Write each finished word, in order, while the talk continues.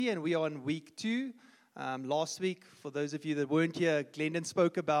And we are on week 2. Last week, for those of you that weren't here, Glendon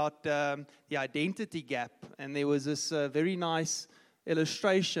spoke about the identity gap, and there was this very nice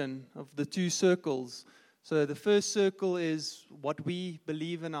illustration of the 2 circles. So the first circle is what we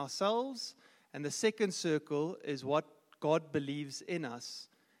believe in ourselves, and the second circle is what God believes in us.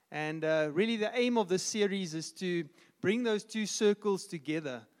 And really the aim of this series is to bring those 2 circles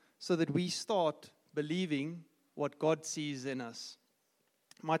together so that we start believing what God sees in us.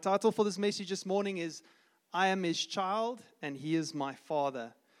 My title for this message this morning is, I am His child and He is my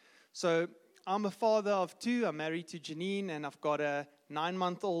Father. So I'm a father of 2. I'm married to Janine, and I've got a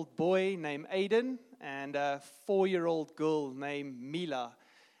 9-month-old boy named Aiden and a 4-year-old girl named Mila.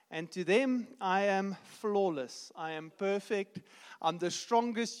 And to them, I am flawless. I am perfect. I'm the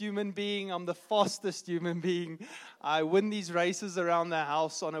strongest human being. I'm the fastest human being. I win these races around the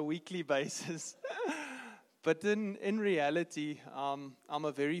house on a weekly basis. But in reality, I'm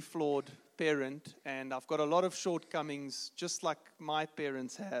a very flawed parent, and I've got a lot of shortcomings, just like my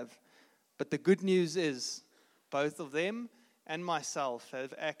parents have. But the good news is, both of them and myself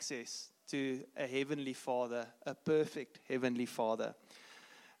have access to a heavenly Father, a perfect heavenly Father.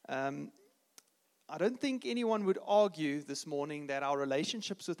 I don't think anyone would argue this morning that our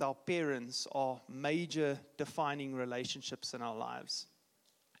relationships with our parents are major defining relationships in our lives.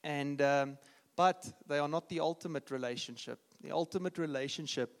 But they are not the ultimate relationship. The ultimate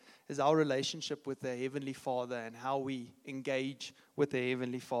relationship is our relationship with the Heavenly Father and how we engage with the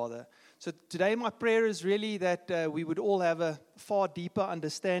Heavenly Father. So today my prayer is really that we would all have a far deeper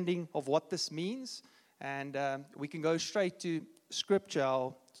understanding of what this means. And we can go straight to Scripture,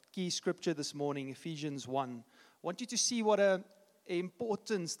 our key Scripture this morning, Ephesians 1. I want you to see what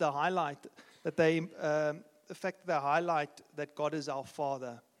importance, the fact they highlight that God is our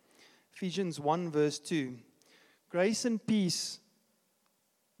Father. Ephesians 1 verse 2. Grace and peace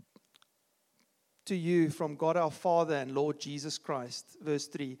to you from God our Father and Lord Jesus Christ. Verse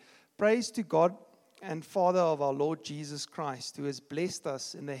 3. Praise to God and Father of our Lord Jesus Christ, who has blessed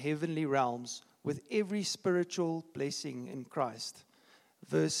us in the heavenly realms with every spiritual blessing in Christ.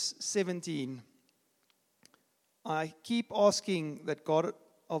 Verse 17. I keep asking that God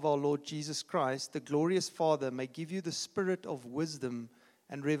of our Lord Jesus Christ, the glorious Father, may give you the spirit of wisdom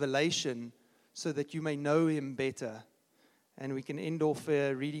and revelation, so that you may know Him better. And we can end off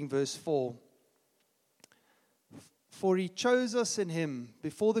reading verse 4. For He chose us in Him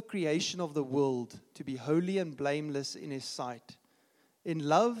before the creation of the world to be holy and blameless in His sight. In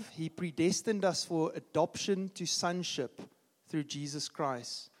love, He predestined us for adoption to sonship through Jesus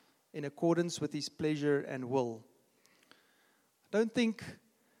Christ, in accordance with His pleasure and will. I don't think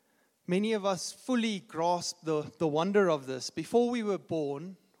many of us fully grasp the wonder of this. Before we were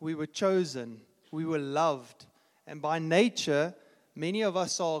born, we were chosen, we were loved, and by nature, many of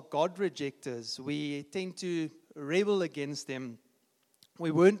us are God rejectors. We tend to rebel against Him.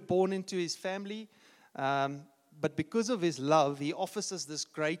 We weren't born into His family, but because of His love, He offers us this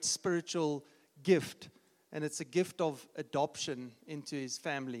great spiritual gift, and it's a gift of adoption into His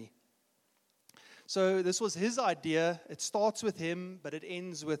family. So this was His idea. It starts with Him, but it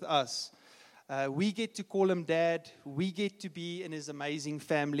ends with us. We get to call Him Dad. We get to be in His amazing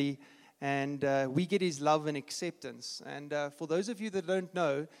family, and we get His love and acceptance. And for those of you that don't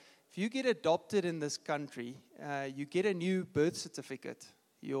know, if you get adopted in this country, you get a new birth certificate.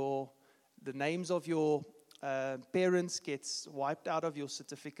 The names of your parents gets wiped out of your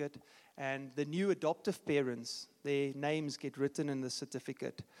certificate, and the new adoptive parents, their names get written in the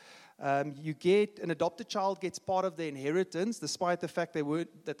certificate. You get an adopted child gets part of the inheritance, despite the fact they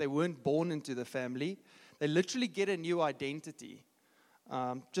weren't born into the family. They literally get a new identity.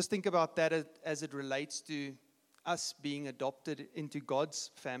 Just think about that as it relates to us being adopted into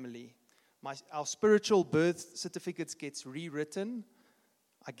God's family. Our spiritual birth certificates gets rewritten.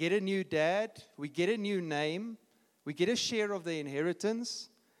 I get a new dad. We get a new name. We get a share of the inheritance.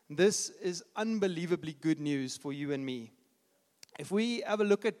 This is unbelievably good news for you and me. If we have a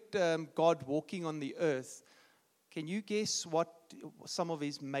look at God walking on the earth, can you guess what some of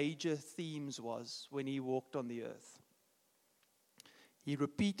His major themes was when He walked on the earth? He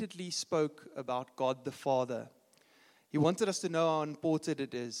repeatedly spoke about God the Father. He wanted us to know how important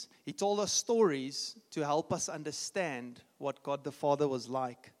it is. He told us stories to help us understand what God the Father was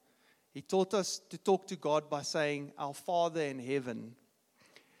like. He taught us to talk to God by saying, Our Father in heaven.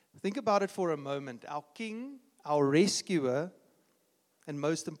 Think about it for a moment. Our King, our rescuer, and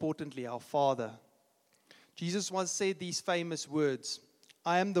most importantly, our Father. Jesus once said these famous words,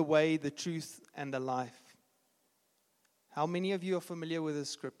 I am the way, the truth, and the life. How many of you are familiar with this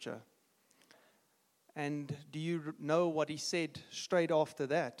scripture? And do you know what he said straight after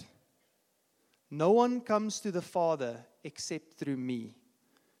that? No one comes to the Father except through me.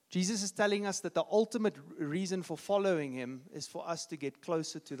 Jesus is telling us that the ultimate reason for following him is for us to get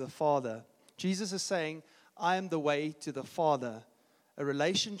closer to the Father. Jesus is saying, I am the way to the Father. A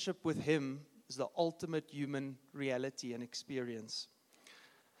relationship with him is the ultimate human reality and experience.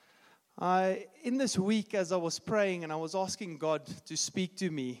 In this week, as I was praying and I was asking God to speak to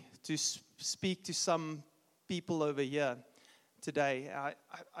me, to speak to some people over here today,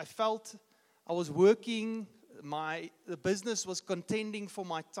 I felt I was working, the business was contending for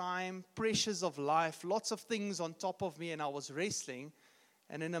my time, pressures of life, lots of things on top of me, and I was wrestling.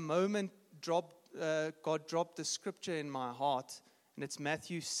 And in a moment, God dropped a scripture in my heart, and it's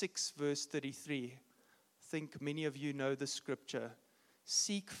Matthew 6, verse 33. I think many of you know the scripture.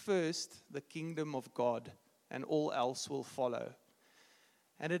 Seek first the kingdom of God, and all else will follow.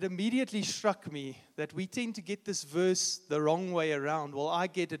 And it immediately struck me that we tend to get this verse the wrong way around. Well, I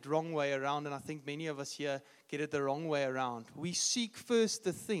get it wrong way around, and I think many of us here get it the wrong way around. We seek first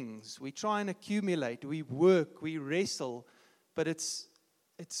the things. We try and accumulate. We work. We wrestle. But it's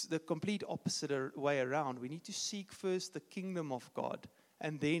the complete opposite way around. We need to seek first the kingdom of God,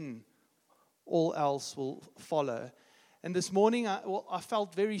 and then all else will follow. And this morning, I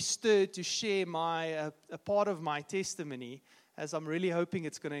felt very stirred to share a part of my testimony, as I'm really hoping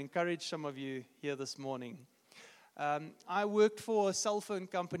it's going to encourage some of you here this morning. I worked for a cell phone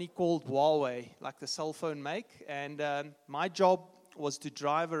company called Huawei, like the cell phone make, and my job was to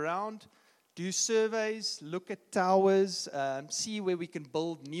drive around, do surveys, look at towers, see where we can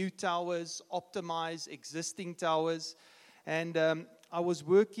build new towers, optimize existing towers, and I was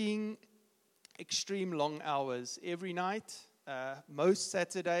working extreme long hours every night, most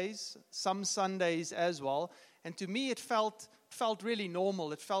Saturdays, some Sundays as well. And to me, it felt really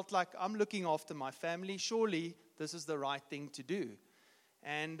normal. It felt like I'm looking after my family. Surely this is the right thing to do.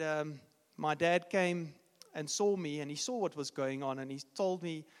 And my dad came and saw me, and he saw what was going on, and he told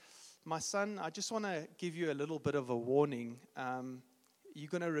me, my son, I just want to give you a little bit of a warning.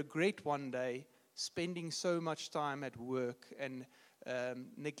 You're going to regret one day spending so much time at work and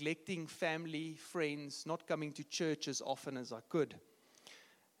neglecting family, friends, not coming to church as often as I could.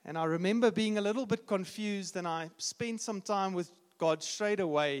 And I remember being a little bit confused, and I spent some time with God straight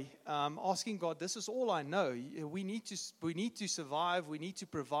away, asking God, this is all I know. We need to survive. We need to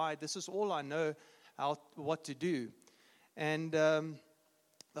provide. This is all I know what to do. And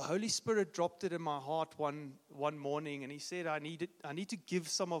the Holy Spirit dropped it in my heart one morning, and he said, I need to give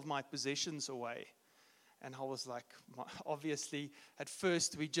some of my possessions away. And I was like, obviously, at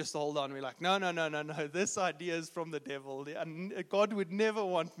first, we just hold on. We're like, no. This idea is from the devil. And God would never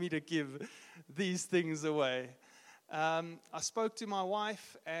want me to give these things away. I spoke to my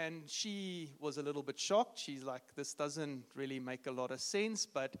wife, and she was a little bit shocked. She's like, this doesn't really make a lot of sense.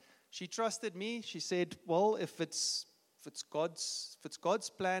 But she trusted me. She said, well, if it's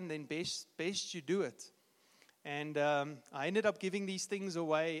God's plan, then best you do it. And I ended up giving these things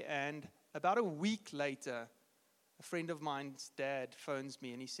away, and about a week later, a friend of mine's dad phones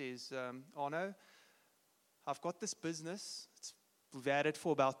me and he says, Arno, I've got this business. We've had it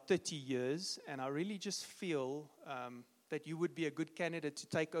for about 30 years, and I really just feel that you would be a good candidate to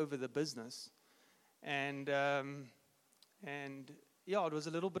take over the business. And yeah, it was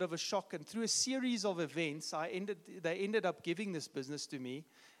a little bit of a shock. And through a series of events, they ended up giving this business to me,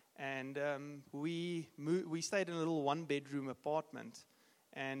 and we stayed in a little one-bedroom apartment.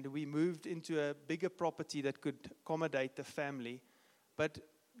 And we moved into a bigger property that could accommodate the family. But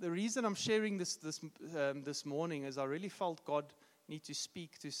the reason I'm sharing this morning is I really felt God need to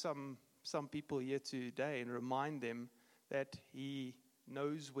speak to some people here today and remind them that He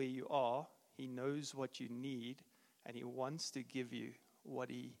knows where you are, He knows what you need, and He wants to give you what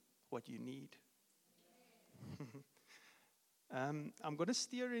you need. I'm going to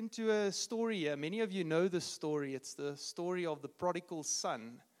steer into a story here. Many of you know this story. It's the story of the prodigal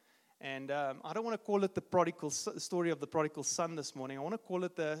son. And I don't want to call it the story of the prodigal son this morning. I want to call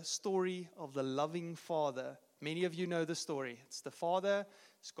it the story of the loving father. Many of you know the story. It's the father.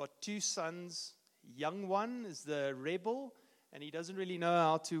 He's got two sons. Young one is the rebel, and he doesn't really know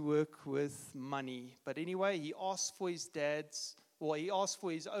how to work with money. But anyway, he asks for his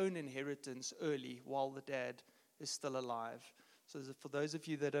own inheritance early while the dad is still alive. So for those of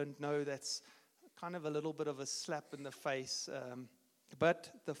you that don't know, that's kind of a little bit of a slap in the face. But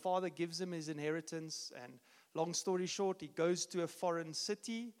the father gives him his inheritance, and long story short, he goes to a foreign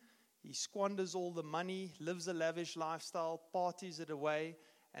city. He squanders all the money, lives a lavish lifestyle, parties it away,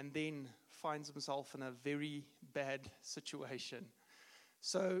 and then finds himself in a very bad situation.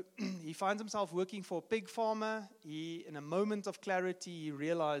 So he finds himself working for a pig farmer. In a moment of clarity, he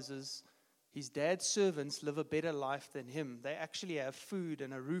realizes his dad's servants live a better life than him. They actually have food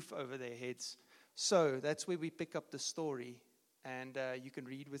and a roof over their heads. So that's where we pick up the story. And you can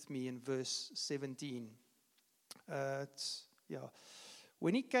read with me in verse 17.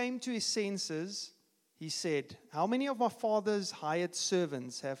 When he came to his senses, he said, "How many of my father's hired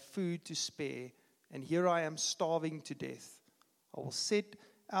servants have food to spare, and here I am starving to death? I will set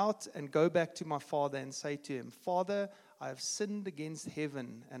out and go back to my father and say to him, 'Father, I have sinned against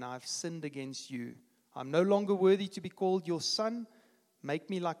heaven, and I have sinned against you. I'm no longer worthy to be called your son. Make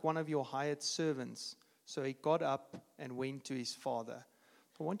me like one of your hired servants.' So he got up and went to his father."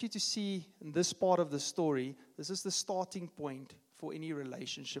 I want you to see in this part of the story, this is the starting point for any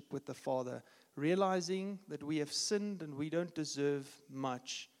relationship with the Father. Realizing that we have sinned and we don't deserve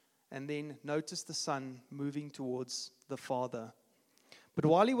much. And then notice the Son moving towards the Father. But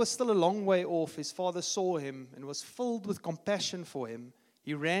while he was still a long way off, his father saw him and was filled with compassion for him.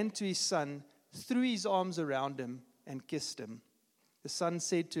 He ran to his son, threw his arms around him, and kissed him. The son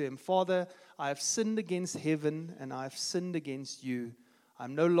said to him, "Father, I have sinned against heaven, and I have sinned against you. I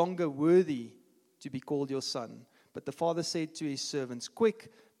am no longer worthy to be called your son." But the father said to his servants,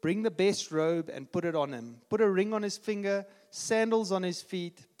 "Quick, bring the best robe and put it on him. Put a ring on his finger, sandals on his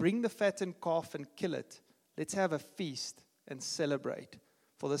feet. Bring the fattened calf and kill it. Let's have a feast and celebrate.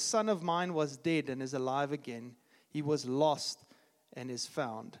 For the son of mine was dead and is alive again. He was lost and is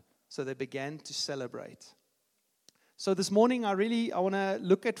found." So they began to celebrate. So this morning, I want to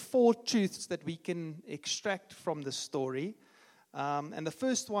look at 4 truths that we can extract from the story. And the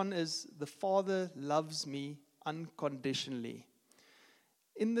first one is, the Father loves me unconditionally.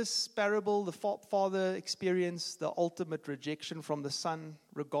 In this parable, the Father experienced the ultimate rejection from the Son.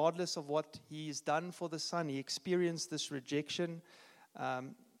 Regardless of what He's done for the Son, He experienced this rejection.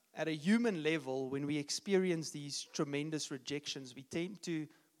 At a human level, when we experience these tremendous rejections, we tend to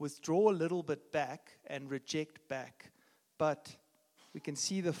withdraw a little bit back and reject back. But we can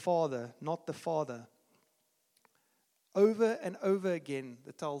see the Father, not the Father. Over and over again,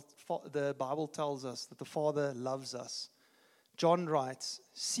 the Bible tells us that the Father loves us. John writes,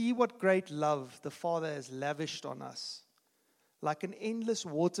 "See what great love the Father has lavished on us. Like an endless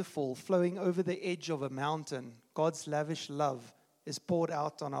waterfall flowing over the edge of a mountain, God's lavish love is poured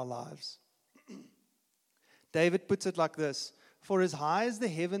out on our lives." David puts it like this: "For as high as the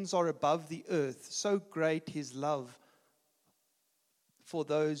heavens are above the earth, so great His love for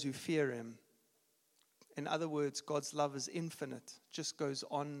those who fear Him." In other words, God's love is infinite, just goes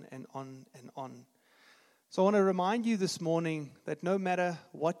on and on and on. So I want to remind you this morning that no matter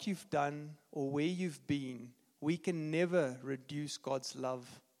what you've done or where you've been, we can never reduce God's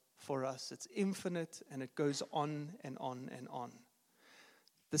love for us. It's infinite and it goes on and on and on.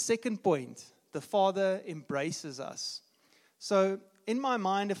 The second point, the Father embraces us. So in my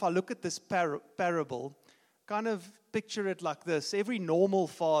mind, if I look at this parable, kind of picture it like this. Every normal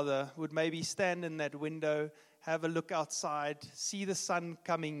father would maybe stand in that window, have a look outside, see the sun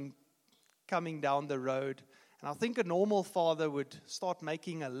coming down the road. And I think a normal father would start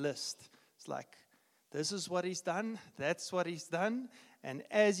making a list. It's like, this is what he's done, that's what he's done. And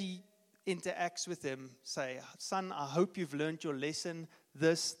as he interacts with him, say, "Son, I hope you've learned your lesson,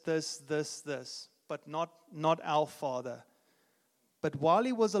 this. But not our Father. But while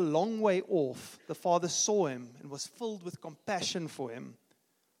he was a long way off, the Father saw him and was filled with compassion for him.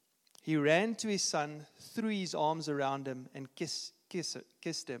 He ran to his son, threw his arms around him, and kissed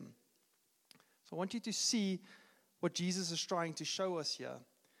him." So I want you to see what Jesus is trying to show us here.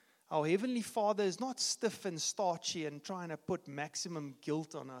 Our Heavenly Father is not stiff and starchy and trying to put maximum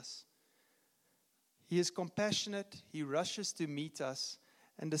guilt on us. He is compassionate. He rushes to meet us.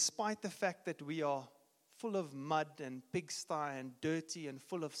 And despite the fact that we are full of mud and pigsty and dirty and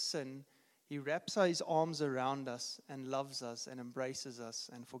full of sin, He wraps His arms around us and loves us and embraces us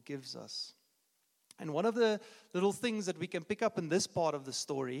and forgives us. And one of the little things that we can pick up in this part of the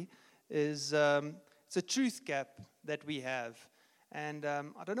story is it's a truth gap that we have. And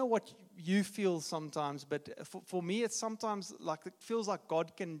I don't know what you feel sometimes, but for me, it's sometimes like it feels like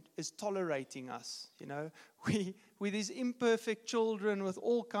God is tolerating us. You know, we're these imperfect children with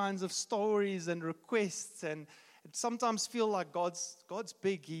all kinds of stories and requests, and it sometimes feel like God's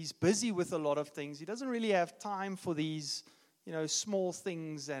big. He's busy with a lot of things. He doesn't really have time for these, small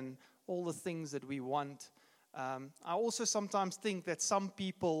things and all the things that we want. I also sometimes think that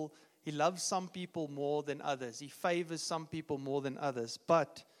He loves some people more than others. He favors some people more than others.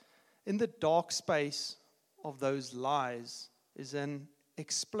 But in the dark space of those lies is an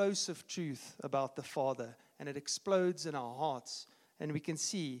explosive truth about the Father. And it explodes in our hearts. And we can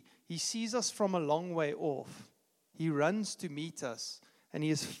see He sees us from a long way off. He runs to meet us, and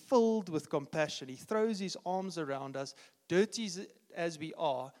He is filled with compassion. He throws His arms around us, dirty as we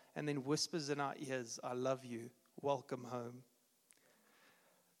are, and then whispers in our ears, I love you, welcome home.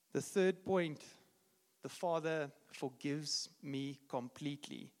 The third point, the Father forgives me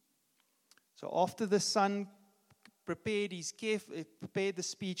completely. So after the Son prepared the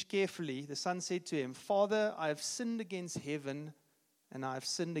speech carefully, the Son said to Him, Father, I have sinned against heaven, and I have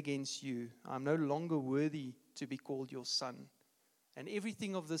sinned against you. I am no longer worthy to be called your son. And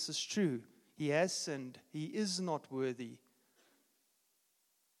everything of this is true. He has sinned. He is not worthy.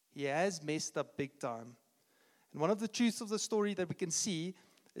 He has messed up big time. And one of the truths of the story that we can see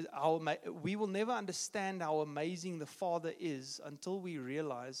is we will never understand how amazing the Father is until we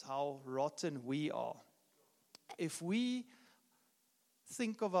realize how rotten we are. If we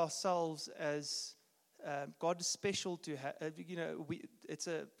think of ourselves as God is special to have,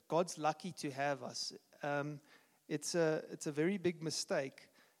 God's lucky to have us. It's a very big mistake.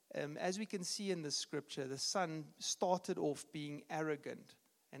 As we can see in the scripture, the Son started off being arrogant,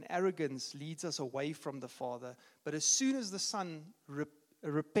 and arrogance leads us away from the Father. But as soon as the Son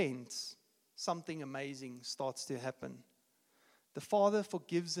repents, something amazing starts to happen. The Father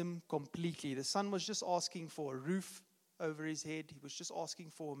forgives him completely. The Son was just asking for a roof over his head. He was just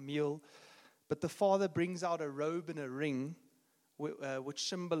asking for a meal. But the Father brings out a robe and a ring, which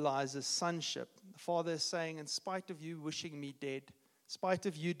symbolizes sonship. The Father is saying, in spite of you wishing me dead, in spite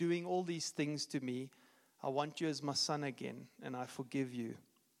of you doing all these things to me, I want you as my son again, and I forgive you.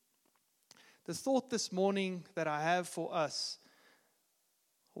 The thought this morning that I have for us,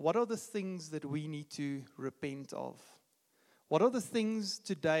 what are the things that we need to repent of? What are the things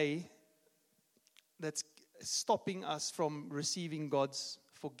today that's stopping us from receiving God's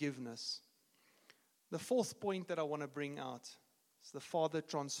forgiveness? The fourth point that I want to bring out is the Father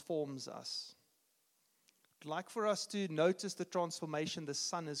transforms us. I'd like for us to notice the transformation the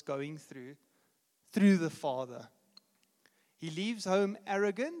Son is going through the Father. He leaves home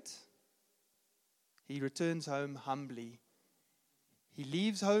arrogant. He returns home humbly. He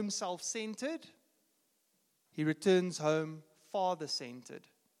leaves home self-centered. He returns home Father-centered.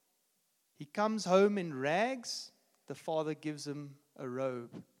 He comes home in rags. The Father gives him a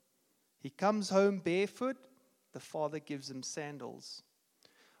robe. He comes home barefoot. The Father gives him sandals.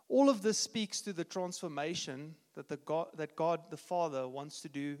 All of this speaks to the transformation that God the Father wants to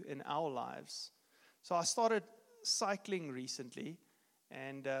do in our lives. So I started cycling recently,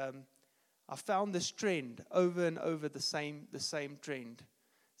 and I found this trend over and over, the same trend.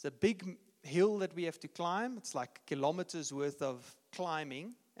 It's a big hill that we have to climb. It's like kilometers worth of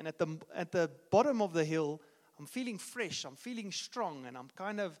climbing, and at the bottom of the hill, I'm feeling fresh. I'm feeling strong, and I'm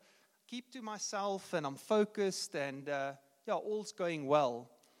kind of keep to myself, and I'm focused, and all's going well.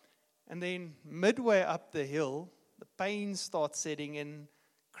 And then midway up the hill, the pain starts setting in,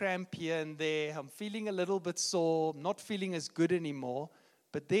 cramp here and there. I'm feeling a little bit sore, not feeling as good anymore.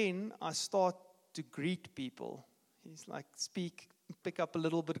 But then I start to greet people. He's like, pick up a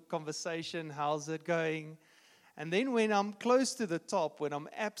little bit of conversation. How's it going? And then when I'm close to the top, when I'm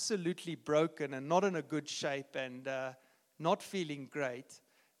absolutely broken and not in a good shape and not feeling great,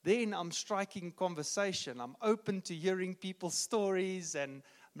 then I'm striking conversation. I'm open to hearing people's stories, and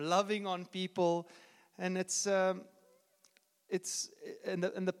I'm loving on people. And it's and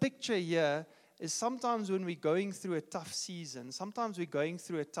the picture here is sometimes when we're going through a tough season, sometimes we're going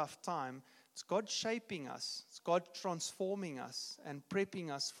through a tough time, it's God shaping us. It's God transforming us and prepping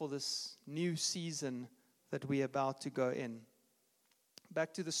us for this new season that we're about to go in.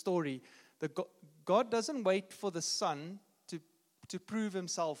 Back to the story. God doesn't wait for the Son to prove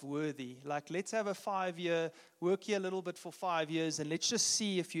himself worthy. Like, let's have a 5-year, work here a little bit for 5 years, and let's just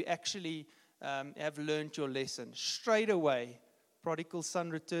see if you actually have learned your lesson. Straight away, prodigal son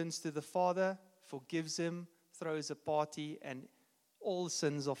returns to the Father, forgives him, throws a party, and all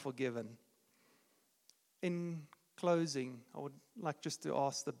sins are forgiven. In closing, I would like just to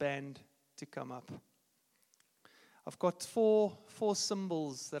ask the band to come up. I've got four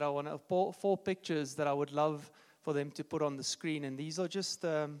symbols that I want to, four pictures that I would love for them to put on the screen. And these are just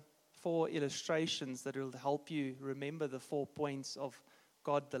 4 illustrations that will help you remember the 4 points of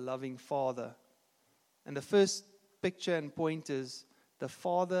God the loving Father. And the first picture and point is, the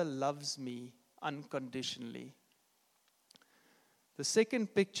Father loves me unconditionally. The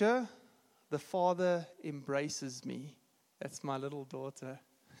second picture, the Father embraces me. That's my little daughter.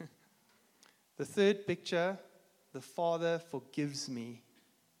 The third picture, the Father forgives me.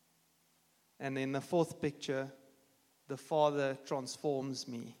 And then the fourth picture, the Father transforms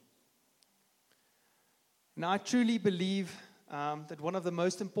me. Now, I truly believe that one of the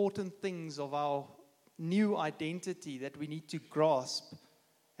most important things of our new identity that we need to grasp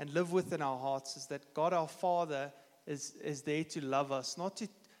and live within our hearts is that God our Father is there to love us, not to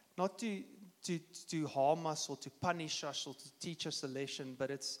harm us or to punish us or to teach us a lesson,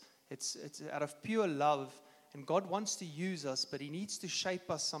 but it's out of pure love. And God wants to use us, but He needs to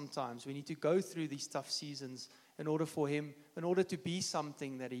shape us sometimes. We need to go through these tough seasons in order to be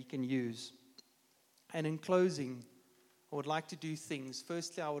something that He can use. And in closing, I would like to do things.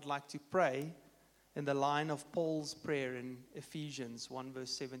 Firstly, I would like to pray in the line of Paul's prayer in Ephesians 1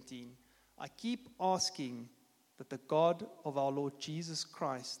 verse 17. I keep asking that the God of our Lord Jesus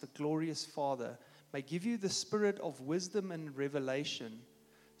Christ, the glorious Father, may give you the spirit of wisdom and revelation,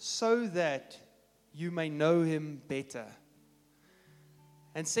 so that you may know Him better.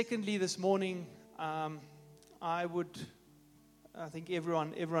 And secondly, this morning, I think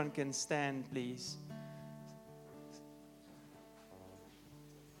everyone can stand, please.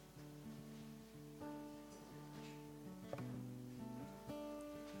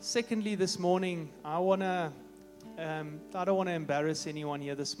 Secondly, this morning, I don't want to embarrass anyone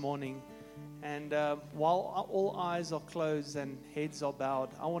here this morning. And while all eyes are closed and heads are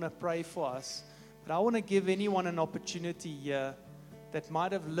bowed, I want to pray for us. But I want to give anyone an opportunity here that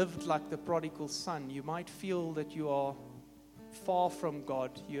might have lived like the prodigal son. You might feel that you are far from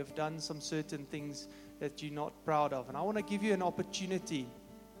God. You have done some certain things that you're not proud of. And I want to give you an opportunity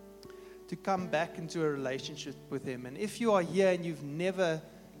to come back into a relationship with Him. And if you are here and you've never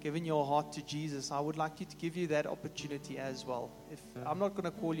given your heart to Jesus, I would like to give you that opportunity as well. I'm not going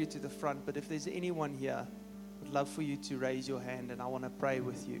to call you to the front, but if there's anyone here, I would love for you to raise your hand and I want to pray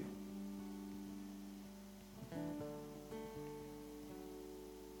with you.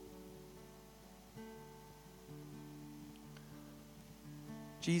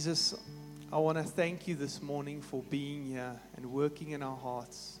 Jesus, I want to thank you this morning for being here and working in our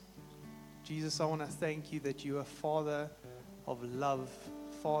hearts. Jesus, I want to thank you that you are Father of love,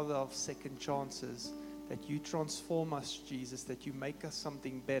 Father of second chances, that you transform us, Jesus, that you make us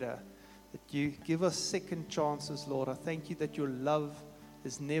something better, that you give us second chances, Lord. I thank you that your love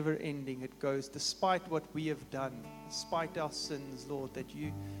is never ending. It goes despite what we have done, despite our sins, Lord, that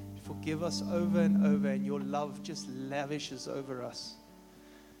you forgive us over and over and your love just lavishes over us.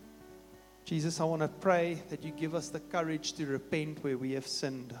 Jesus, I want to pray that you give us the courage to repent where we have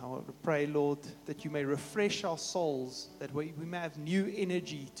sinned. I want to pray, Lord, that you may refresh our souls, that we may have new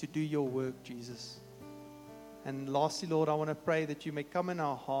energy to do your work, Jesus. And lastly, Lord, I want to pray that you may come in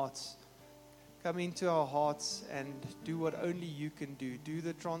our hearts, come into our hearts and do what only you can do. Do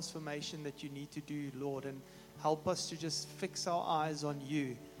the transformation that you need to do, Lord, and help us to just fix our eyes on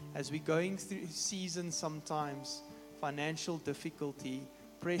you as we're going through seasons sometimes, financial difficulty,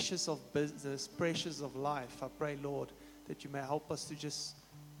 pressures of business, pressures of life. I pray, Lord, that you may help us to just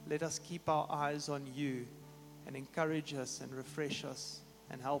let us keep our eyes on you and encourage us and refresh us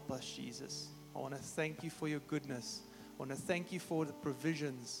and help us, Jesus. I want to thank you for your goodness. I want to thank you for the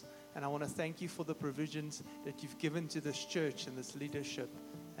provisions, and I want to thank you for the provisions that you've given to this church and this leadership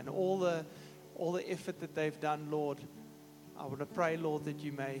and all the effort that they've done, Lord. I want to pray, Lord, that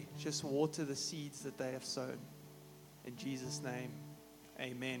you may just water the seeds that they have sown. In Jesus' name.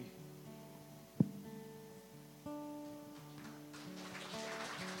 Amen.